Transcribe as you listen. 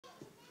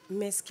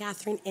Miss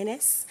Catherine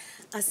Innes,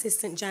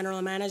 Assistant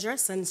General Manager,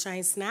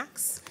 Sunshine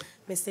Snacks.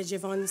 Mr.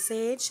 Javon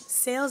Sage,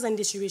 Sales and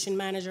Distribution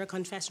Manager,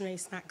 Confectionery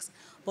Snacks,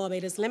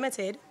 Barbados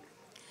Limited.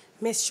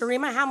 Miss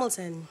Sharima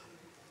Hamilton,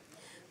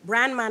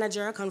 Brand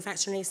Manager,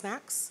 Confectionery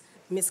Snacks.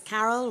 Miss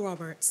Carol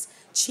Roberts,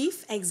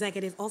 Chief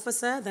Executive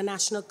Officer, the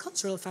National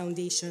Cultural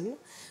Foundation.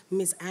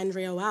 Miss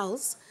Andrea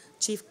Wells,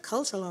 Chief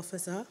Cultural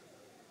Officer,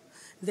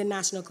 the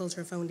National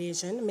Cultural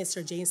Foundation.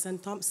 Mr. Jason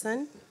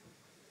Thompson,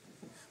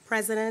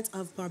 President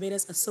of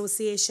Barbados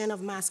Association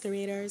of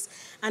Masqueraders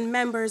and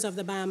members of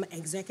the BAM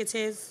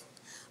Executive,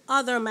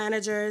 other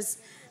managers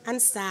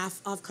and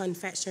staff of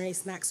Confectionery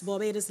Snacks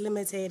Barbados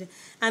Limited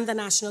and the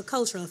National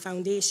Cultural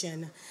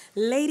Foundation.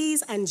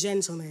 Ladies and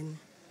gentlemen,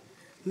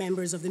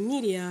 members of the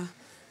media,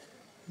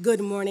 good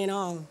morning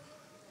all.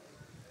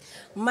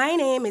 My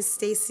name is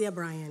Stacia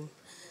Bryan,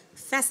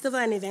 Festival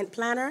and Event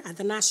Planner at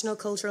the National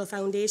Cultural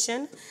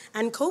Foundation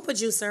and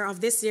co-producer of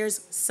this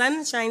year's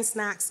Sunshine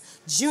Snacks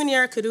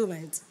Junior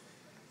Kadooment.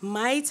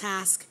 My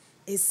task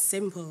is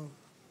simple.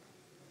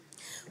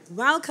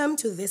 Welcome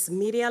to this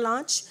media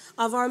launch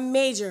of our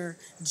major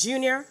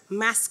Junior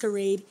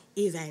Masquerade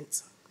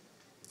event.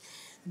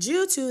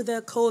 Due to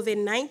the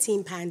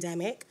COVID-19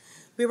 pandemic,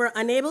 we were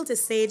unable to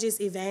stage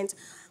this event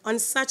on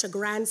such a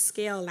grand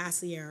scale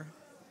last year.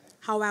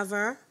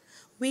 However,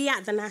 we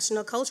at the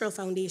National Cultural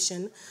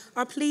Foundation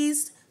are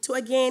pleased to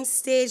again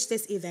stage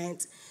this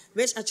event,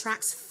 which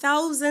attracts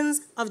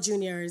thousands of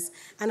juniors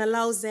and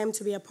allows them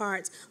to be a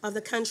part of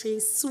the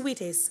country's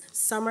sweetest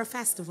summer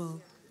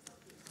festival.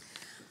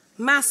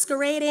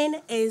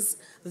 Masquerading is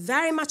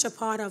very much a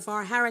part of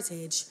our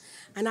heritage,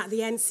 and at the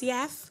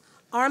NCF,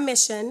 our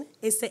mission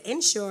is to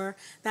ensure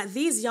that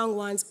these young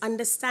ones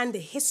understand the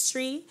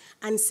history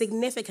and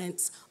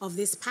significance of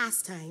this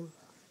pastime.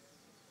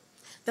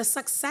 The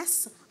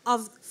success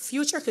of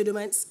future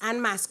Kadooments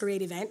and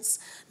masquerade events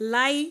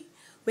lie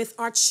with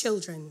our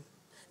children.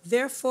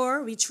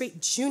 Therefore, we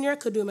treat Junior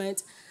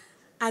Kadooment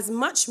as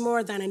much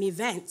more than an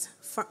event.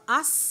 For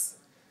us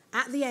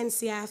at the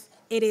NCF,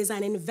 it is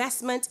an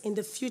investment in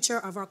the future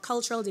of our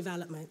cultural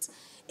development,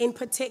 in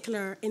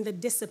particular in the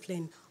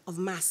discipline of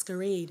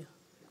masquerade.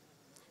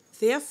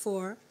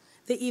 Therefore,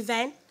 the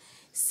event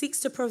seeks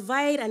to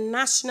provide a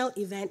national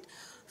event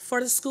for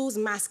the school's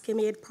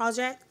masquerade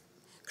project,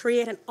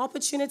 create an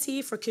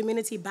opportunity for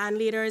community band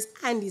leaders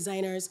and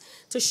designers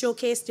to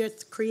showcase their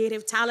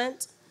creative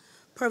talent,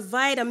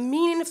 provide a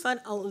meaningful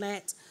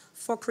outlet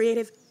for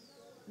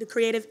the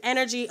creative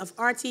energy of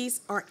artists,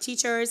 art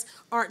teachers,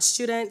 art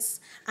students,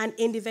 and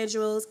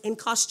individuals in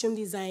costume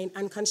design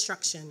and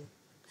construction.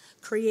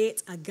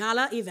 Create a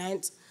gala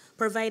event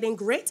providing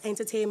great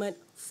entertainment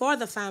for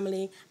the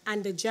family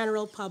and the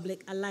general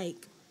public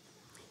alike.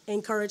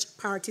 Encourage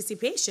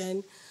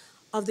participation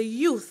of the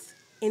youth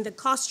in the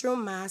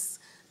costume mass,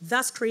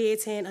 thus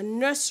creating a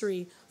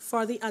nursery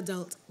for the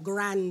adult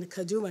Grand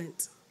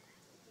Kadooment.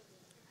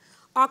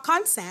 Our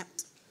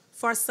concept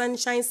for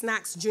Sunshine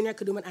Snacks Junior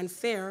Kadooment and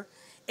Fair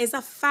is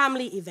a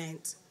family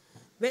event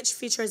which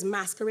features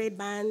masquerade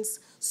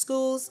bands,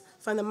 schools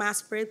from the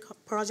Masquerade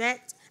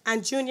Project,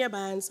 and junior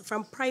bands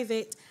from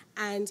private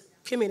and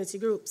community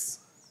groups.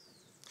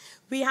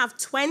 We have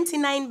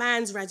 29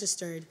 bands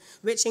registered,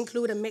 which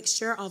include a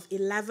mixture of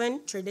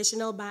 11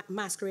 traditional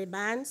masquerade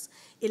bands,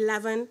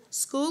 11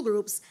 school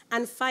groups,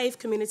 and 5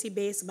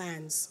 community-based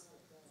bands.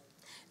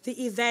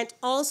 The event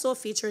also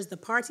features the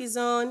party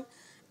zone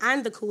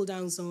and the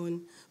cool-down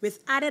zone,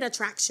 with added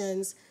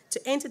attractions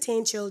to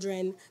entertain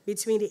children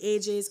between the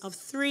ages of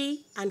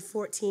 3 and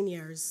 14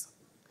 years.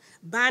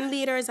 Band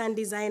leaders and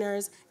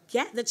designers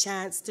get the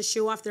chance to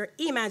show off their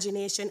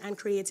imagination and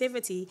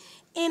creativity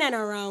in and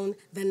around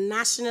the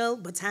National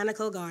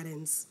Botanical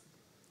Gardens.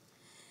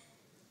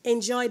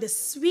 Enjoy the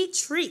sweet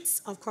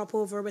treats of crop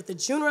over with the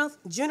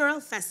Junior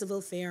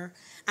Festival Fair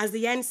as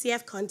the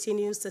NCF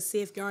continues to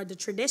safeguard the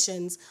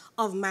traditions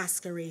of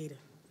masquerade.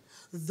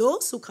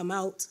 Those who come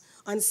out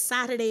on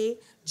Saturday,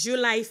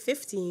 July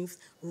 15th,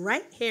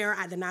 right here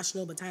at the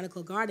National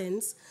Botanical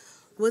Gardens,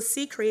 will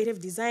see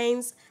creative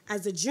designs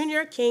as the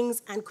junior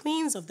kings and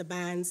queens of the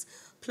bands,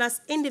 plus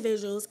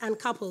individuals and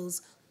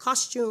couples,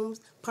 costumes,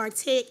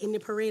 partake in the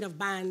parade of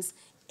bands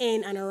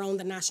in and around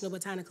the National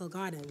Botanical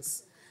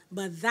Gardens.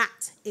 But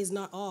that is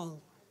not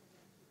all.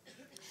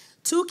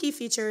 2 key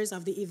features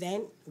of the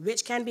event,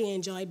 which can be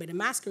enjoyed by the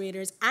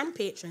masqueraders and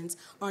patrons,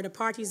 are the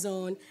party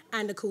zone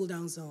and the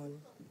cool-down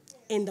zone.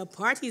 In the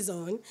party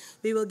zone,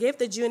 we will give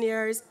the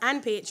juniors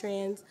and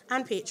patrons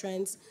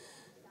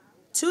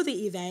to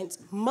the event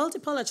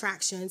multiple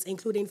attractions,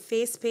 including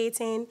face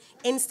painting,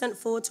 instant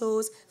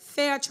photos,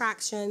 fair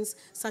attractions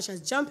such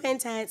as jumping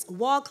tents,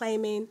 wall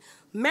climbing,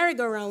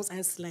 merry-go-rounds,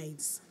 and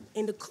slides.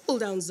 In the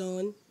cool-down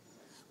zone,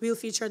 we'll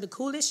feature the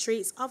coolest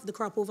treats of the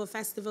Crop Over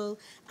Festival,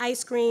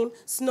 ice cream,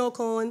 snow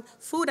cone,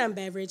 food and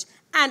beverage,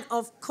 and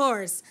of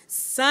course,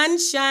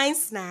 Sunshine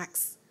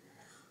Snacks.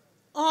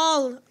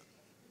 All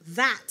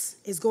that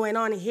is going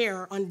on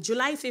here on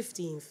July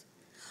 15th.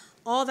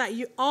 All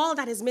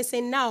that is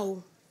missing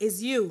now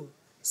is you.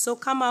 So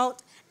come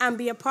out and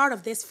be a part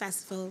of this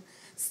festival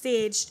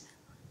staged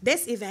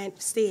this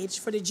event stage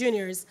for the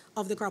juniors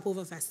of the Crop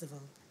Over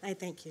Festival. I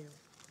thank you.